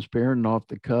transparent and off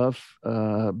the cuff,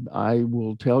 I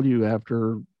will tell you,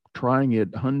 after trying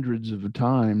it hundreds of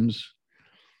times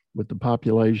with the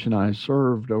population I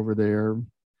served over there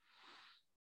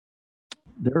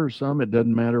are some, it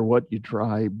doesn't matter what you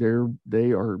try,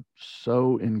 they are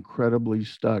so incredibly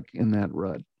stuck in that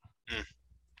rut.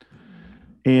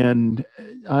 And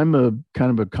I'm a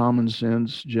kind of a common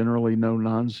sense, generally no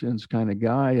nonsense kind of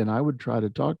guy. And I would try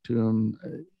to talk to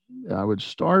him. I would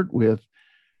start with,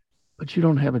 but you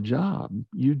don't have a job.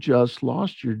 You just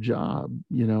lost your job.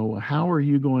 How are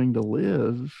you going to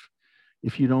live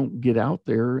if you don't get out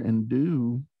there and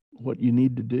do what you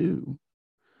need to do?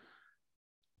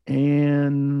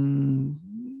 And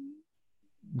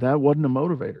that wasn't a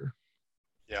motivator.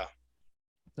 Yeah.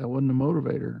 That wasn't a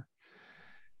motivator.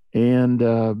 And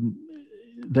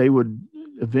they would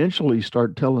eventually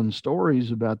start telling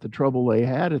stories about the trouble they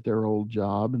had at their old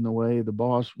job and the way the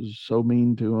boss was so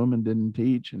mean to them and didn't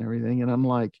teach and everything. And I'm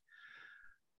like,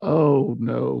 oh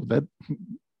no,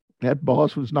 that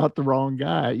boss was not the wrong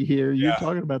guy here. You're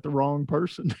talking about the wrong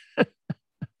person.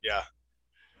 Yeah.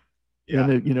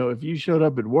 And if you showed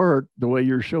up at work the way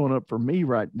you're showing up for me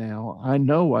right now, I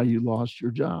know why you lost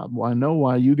your job. Well, I know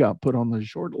why you got put on the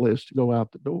short list to go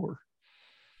out the door.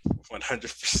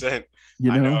 100%.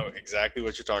 I know exactly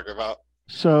what you're talking about.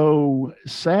 So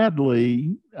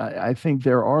sadly, I think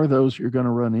there are those you're going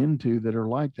to run into that are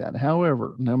like that.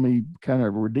 However, let me kind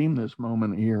of redeem this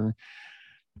moment here.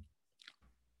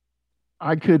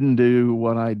 I couldn't do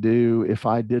what I do if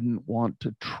I didn't want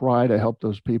to try to help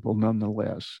those people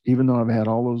nonetheless. Even though I've had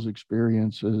all those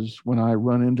experiences, when I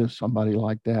run into somebody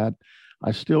like that,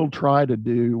 I still try to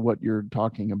do what you're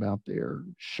talking about there.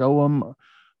 Show them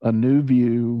a new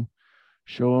view,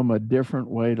 show them a different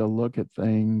way to look at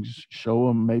things, show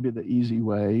them maybe the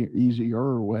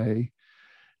easier way,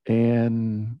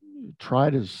 and try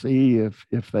to see if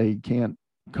they can't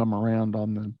come around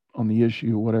on the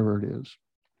issue, whatever it is.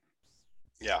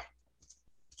 Yeah,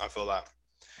 I feel that.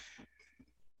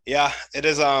 Yeah, it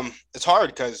is. It's hard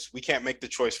because we can't make the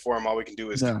choice for them. All we can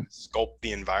do is kind of sculpt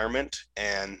the environment.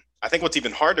 And I think what's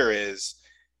even harder is,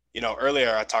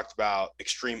 earlier I talked about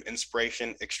extreme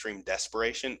inspiration, extreme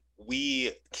desperation.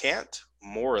 We can't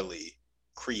morally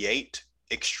create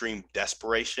extreme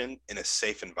desperation in a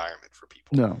safe environment for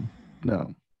people.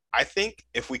 No. I think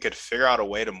if we could figure out a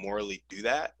way to morally do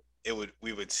that,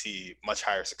 we would see much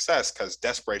higher success, because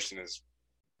desperation is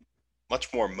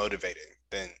much more motivating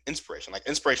than inspiration. Like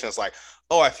inspiration is like,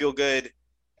 oh, I feel good,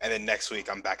 and then next week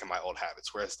I'm back in my old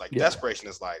habits. Whereas desperation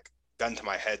is like gun to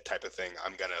my head type of thing.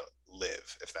 I'm gonna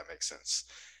live, if that makes sense.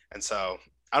 And so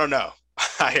I don't know.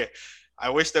 I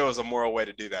wish there was a moral way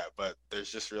to do that, but there's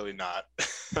just really not.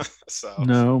 So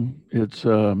no, it's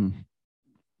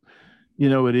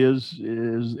it is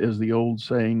as the old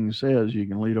saying says, you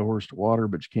can lead a horse to water,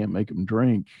 but you can't make him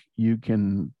drink. You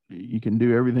can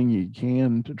do everything you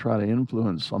can to try to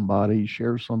influence somebody,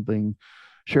 share something,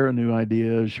 share a new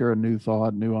idea, share a new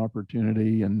thought, new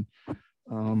opportunity. And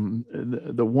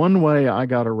the one way I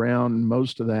got around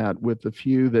most of that, with the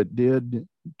few that did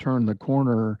turn the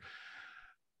corner,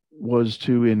 was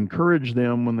to encourage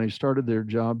them when they started their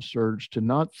job search to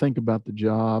not think about the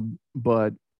job,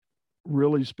 but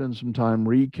really spend some time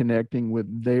reconnecting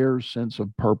with their sense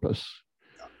of purpose.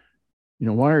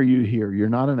 why are you here? You're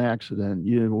not an accident.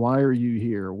 Why are you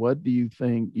here? What do you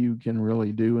think you can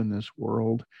really do in this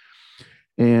world?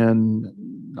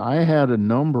 And I had a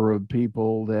number of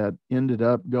people that ended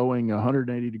up going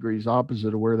 180 degrees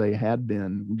opposite of where they had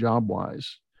been job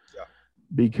wise, Yeah.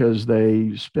 because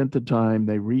they spent the time,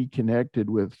 they reconnected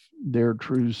with their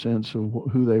true sense of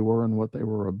who they were and what they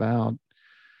were about.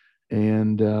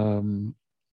 And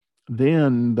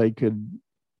then they could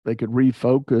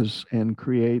refocus and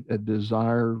create a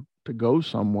desire to go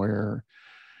somewhere,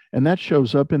 and that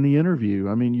shows up in the interview.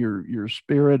 I mean, your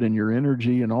spirit and your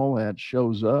energy and all that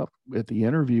shows up at the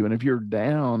interview. And if you're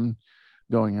down,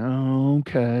 going, oh,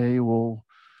 okay, well,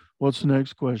 what's the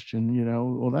next question?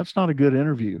 Well, that's not a good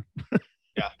interview.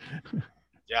 Yeah.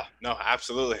 Yeah, no,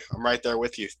 absolutely. I'm right there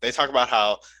with you. They talk about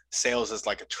how sales is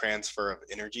like a transfer of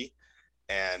energy,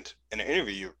 and in an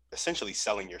interview, you're essentially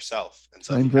selling yourself. And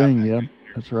so same thing. Yeah,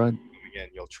 that's right. Again,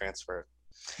 you'll transfer it.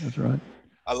 That's right.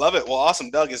 I love it. Well, awesome,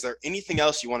 Doug. Is there anything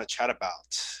else you want to chat about?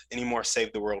 Any more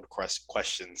save the world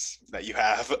questions that you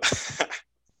have?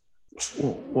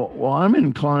 Well, I'm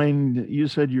inclined. You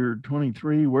said you're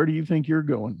 23. Where do you think you're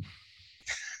going?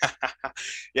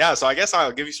 Yeah, so I guess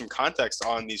I'll give you some context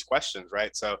on these questions,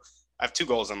 right? So I have two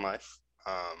goals in life.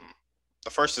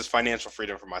 The first is financial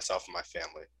freedom for myself and my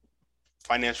family.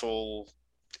 Financial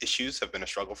issues have been a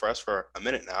struggle for us for a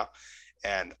minute now,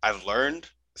 and I've learned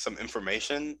some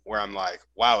information where I'm like,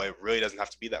 wow, it really doesn't have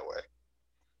to be that way.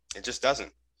 It just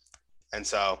doesn't. And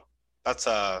so that's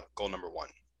goal number one.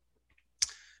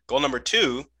 Goal number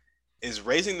two is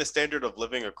raising the standard of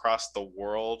living across the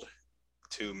world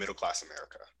to middle-class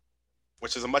America,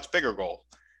 which is a much bigger goal,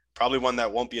 probably one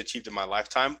that won't be achieved in my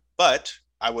lifetime, but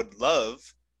I would love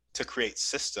to create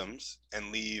systems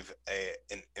and leave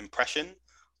an impression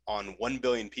on 1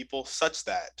 billion people such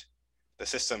that the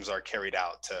systems are carried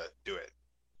out to do it.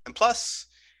 And plus,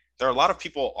 there are a lot of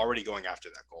people already going after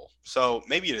that goal. So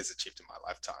maybe it is achieved in my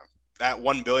lifetime. That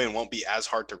 1 billion won't be as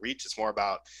hard to reach. It's more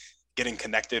about getting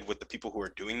connected with the people who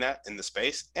are doing that in the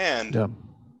space. And yeah.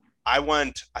 I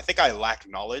think I lack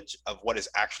knowledge of what is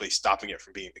actually stopping it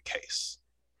from being the case.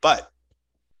 But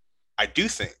I do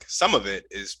think some of it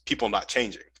is people not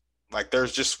changing. Like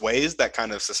there's just ways that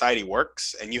kind of society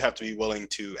works, and you have to be willing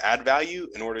to add value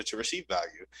in order to receive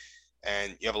value.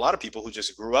 And you have a lot of people who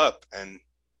just grew up and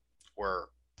were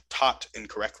taught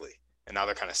incorrectly, and now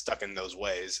they're kind of stuck in those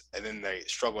ways, and then they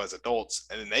struggle as adults,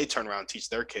 and then they turn around and teach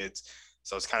their kids.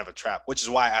 So it's kind of a trap, which is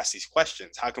why I ask these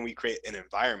questions. How can we create an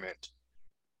environment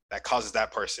that causes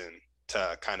that person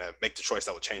to kind of make the choice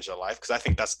that will change their life? Because I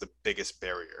think that's the biggest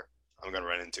barrier I'm going to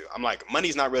run into. I'm like,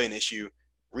 money's not really an issue.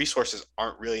 Resources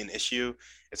aren't really an issue.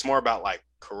 It's more about like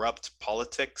corrupt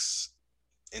politics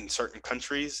in certain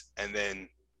countries, and then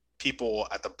people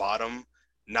at the bottom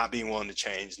not being willing to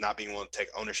change, not being willing to take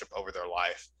ownership over their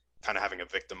life, kind of having a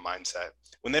victim mindset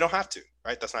when they don't have to,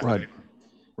 right? That's not right.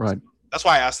 Right. That's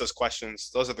why I ask those questions.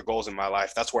 Those are the goals in my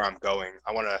life. That's where I'm going.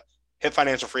 I want to hit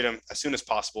financial freedom as soon as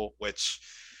possible, which,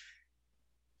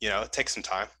 it takes some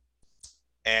time.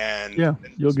 And yeah,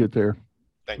 you'll get there.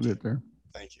 Thank you.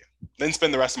 Thank you. Then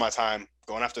spend the rest of my time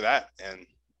going after that and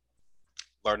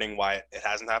learning why it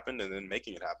hasn't happened and then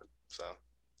making it happen. So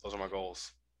those are my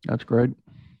goals. That's great.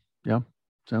 Yeah.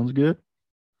 Sounds good.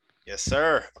 Yes,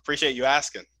 sir. Appreciate you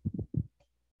asking.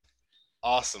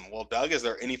 Awesome. Well, Doug, is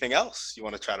there anything else you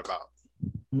want to chat about?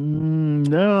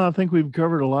 No, I think we've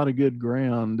covered a lot of good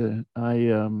ground.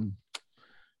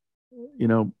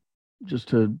 Just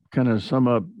to kind of sum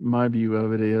up my view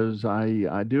of it is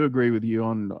I do agree with you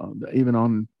on even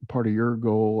on part of your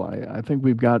goal. I think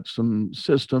we've got some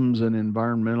systems and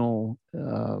environmental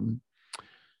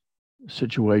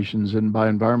situations, and by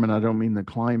environment I don't mean the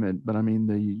climate, but I mean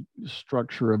the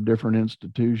structure of different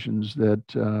institutions that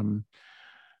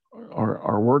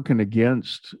are working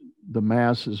against the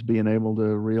masses being able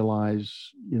to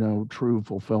realize true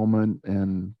fulfillment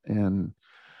and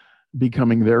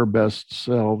becoming their best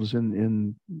selves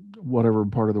in whatever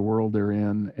part of the world they're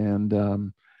in. And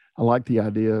I like the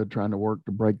idea of trying to work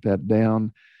to break that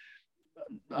down.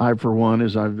 I, for one,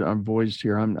 as I've voiced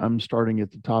here, I'm starting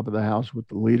at the top of the house with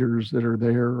the leaders that are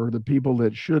there, or the people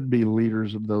that should be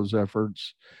leaders of those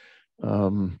efforts.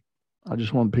 I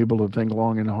just want people to think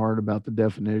long and hard about the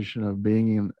definition of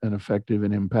being an effective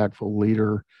and impactful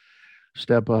leader.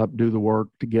 Step up, do the work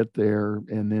to get there,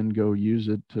 and then go use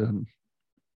it to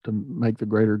make the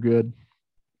greater good.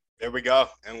 There we go.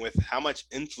 And with how much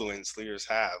influence leaders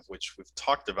have, which we've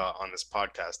talked about on this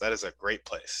podcast, that is a great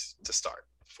place to start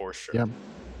for sure. Yeah.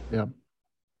 Yeah.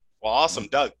 Well, awesome.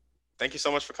 Doug, thank you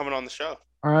so much for coming on the show.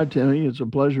 All right, Timmy, it's a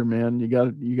pleasure, man. You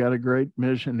got a great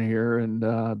mission here, and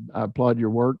I applaud your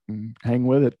work and hang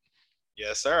with it.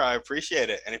 Yes, sir. I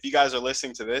appreciate it. And if you guys are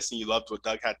listening to this and you loved what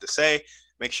Doug had to say,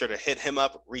 make sure to hit him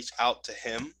up, reach out to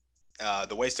him.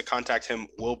 The ways to contact him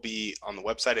will be on the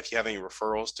website. If you have any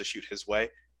referrals to shoot his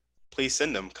way, please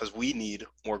send them, because we need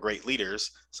more great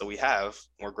leaders so we have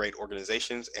more great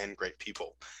organizations and great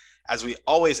people. As we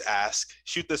always ask,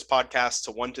 shoot this podcast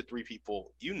to 1 to 3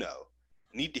 people you know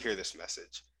need to hear this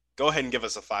message. Go ahead and give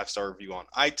us a 5-star review on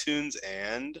iTunes,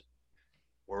 and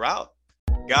we're out.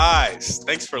 Guys,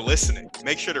 thanks for listening.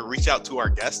 Make sure to reach out to our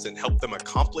guests and help them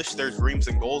accomplish their dreams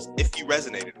and goals if you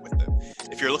resonated with them.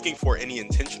 If you're looking for any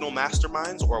intentional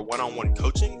masterminds or one-on-one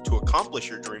coaching to accomplish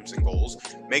your dreams and goals,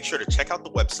 make sure to check out the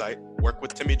website,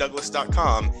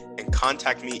 workwithtimmydouglas.com, and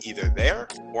contact me either there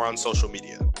or on social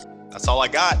media. That's all I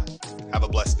got. Have a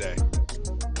blessed day.